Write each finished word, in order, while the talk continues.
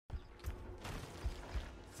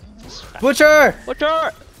Butcher!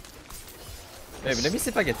 Butcher! Maybe let me see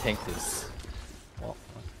if I can tank this. Well,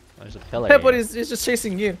 there's a pillar. Hey, but he's just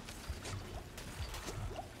chasing you.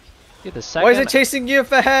 Dude, the second Why is it chasing you,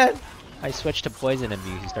 Fahad? I switch to poison and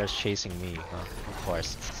he starts chasing me. Of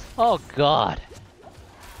course. Oh god.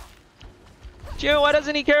 June, why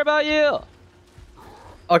doesn't he care about you?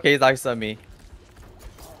 Okay, he's actually on me.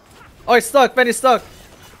 Oh, he's stuck. Ben is stuck.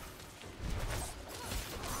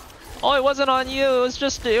 Oh, it wasn't on you.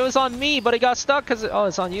 It was on me, but it got stuck because oh,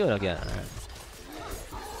 it's on you again. All right.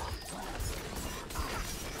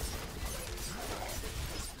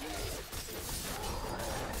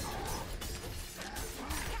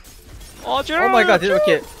 Oh, June, oh my god,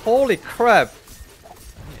 okay. Holy crap.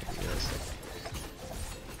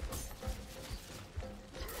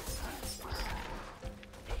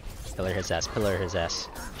 Pillar his ass, pillar his ass.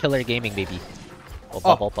 Pillar gaming, baby.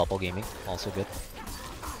 Oh, bubble gaming. Also good.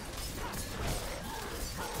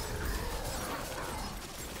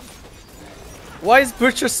 Why is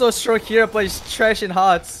Butcher so strong here, but he's trash in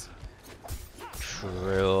HOTS?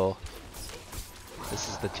 True. This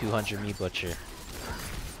is the 200 me Butcher.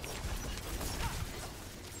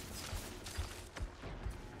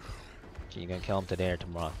 You gonna kill him today or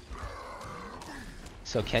tomorrow?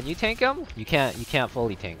 So can you tank him? You can't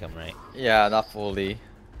fully tank him, right? Yeah, not fully.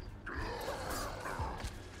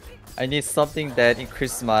 I need something that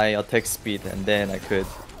increases my attack speed and then I could.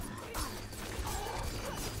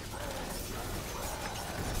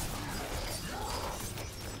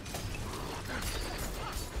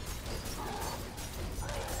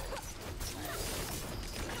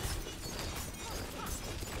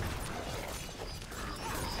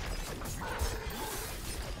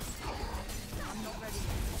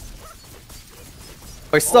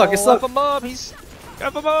 Oh, he's stuck, he's stuck. Grab him up,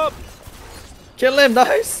 grab him up. Kill him,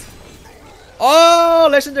 nice. Oh,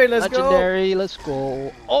 legendary, let's go. Legendary, let's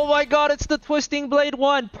go. Oh my god, it's the Twisting Blade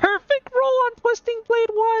 1. Perfect roll on Twisting Blade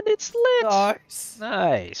 1. It's lit. Nice.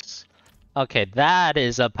 Nice. Okay, that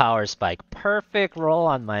is a power spike. Perfect roll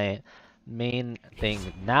on my main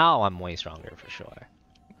thing. Now I'm way stronger for sure.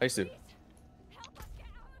 I see.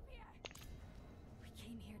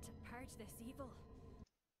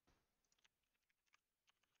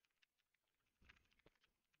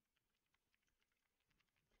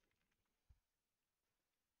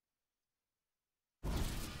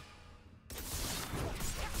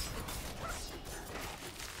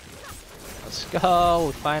 Let's go!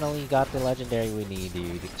 We finally got the legendary we need,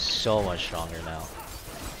 dude. So much stronger now.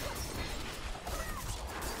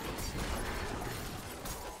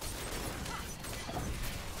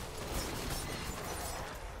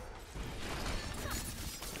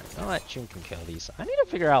 You know what? June can kill these. I need to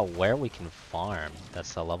figure out where we can farm.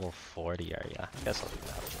 That's the level 40 area. I guess I'll do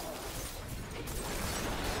that.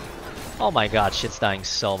 Oh my god, shit's dying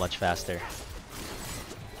so much faster.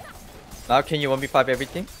 Now can you 1v5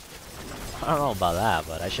 everything? I don't know about that,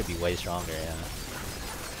 but I should be way stronger, yeah.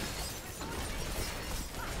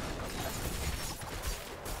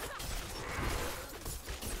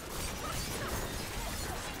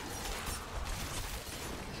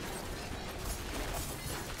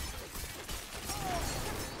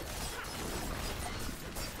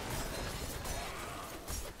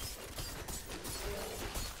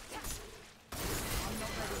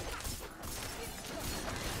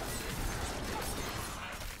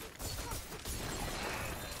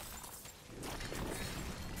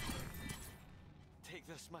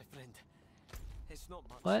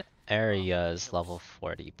 What area is level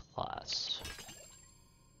 40 plus?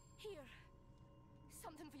 Here.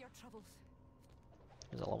 Something for your troubles.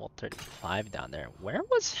 There's a level 35 down there. Where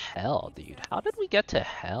was hell, dude? How did we get to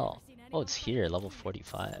hell? Oh, it's here, level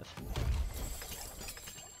 45.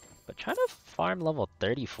 But trying to farm level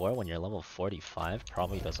 34 when you're level 45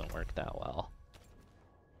 probably doesn't work that well.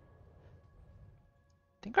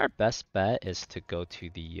 I think our best bet is to go to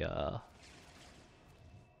the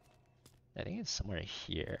I think it's somewhere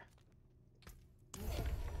here.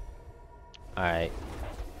 Alright.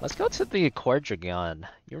 Let's go to the Quadrigon.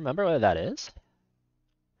 You remember where that is?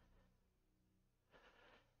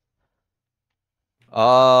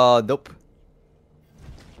 Nope.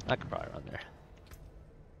 I could probably run there.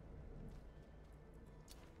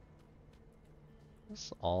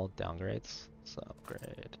 It's all downgrades. So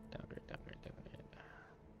upgrade, downgrade, downgrade, downgrade.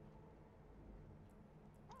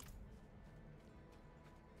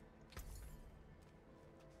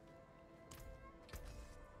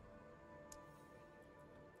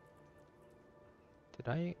 Did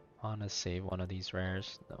I wanna save one of these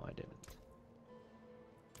rares? No, I didn't.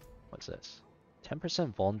 What's this?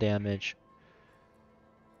 10% vuln damage.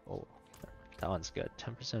 Oh, that one's good.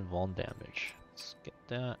 10% vuln damage. Let's get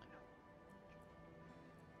that.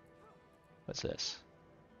 What's this?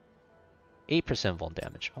 8% vuln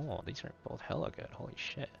damage. Oh, these are both hella good. Holy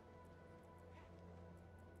shit.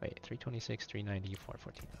 Wait, 326, 390,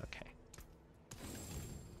 414. Okay.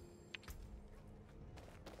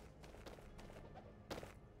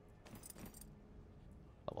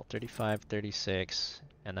 Level 35, 36,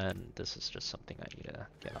 and then this is just something I need to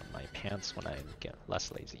get on my pants when I get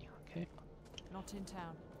less lazy. Okay. Not in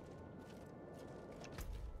town.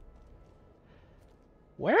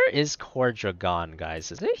 Where is Cordra gone,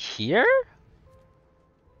 guys? Is it here?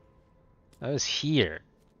 I was here.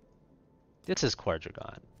 This is Cordra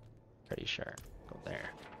gone. Pretty sure. Go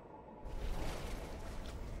there.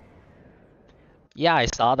 Yeah, I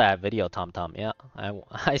saw that video, TomTom. Yeah,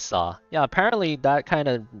 I saw. Yeah, apparently that kind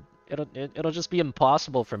of it'll just be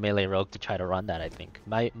impossible for melee rogue to try to run that. I think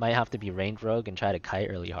might have to be ranged rogue and try to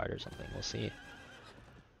kite really hard or something. We'll see.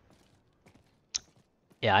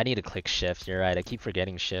 Yeah, I need to click shift. You're right. I keep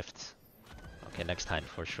forgetting shift. Okay, next time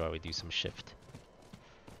for sure we do some shift.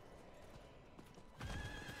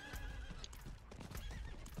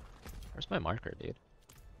 Where's my marker, dude?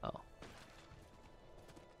 Oh.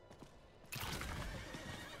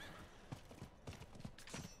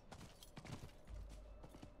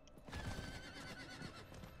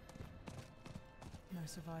 No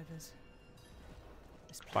survivors.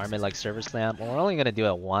 Farm it like service lamp. Well, we're only gonna do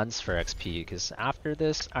it once for XP, because after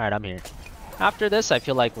this... Alright, I'm here. After this, I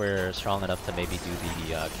feel like we're strong enough to maybe do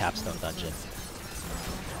the capstone dungeon.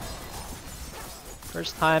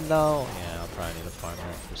 First time though, yeah, I'll probably need to farm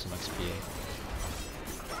it for some XP.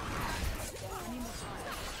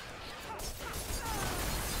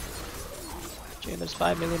 Jane, there's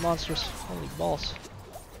 5 million monsters. Holy balls.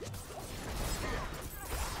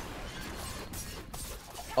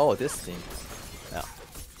 Oh, this thing. Yeah.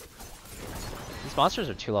 These monsters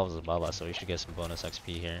are 2 levels above us, so we should get some bonus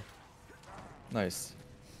XP here. Nice.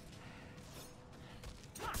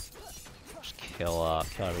 Just kill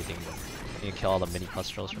everything. I need to kill all the mini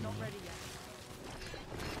pustules from here.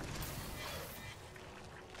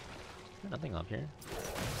 Nothing up here.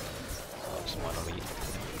 Oh, just one elite.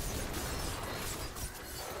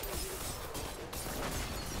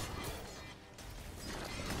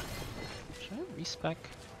 Should I respec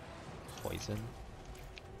poison?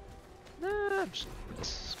 Nah, I'm just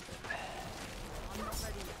this.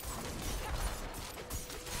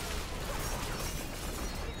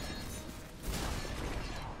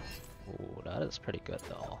 Ooh, that is pretty good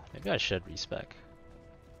though. Maybe I should respec.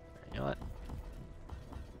 You know what?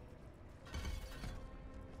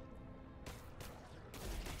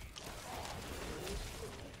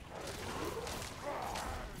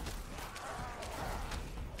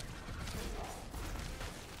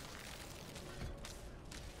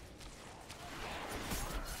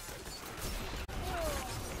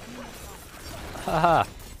 Haha,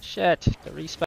 shit, the respec.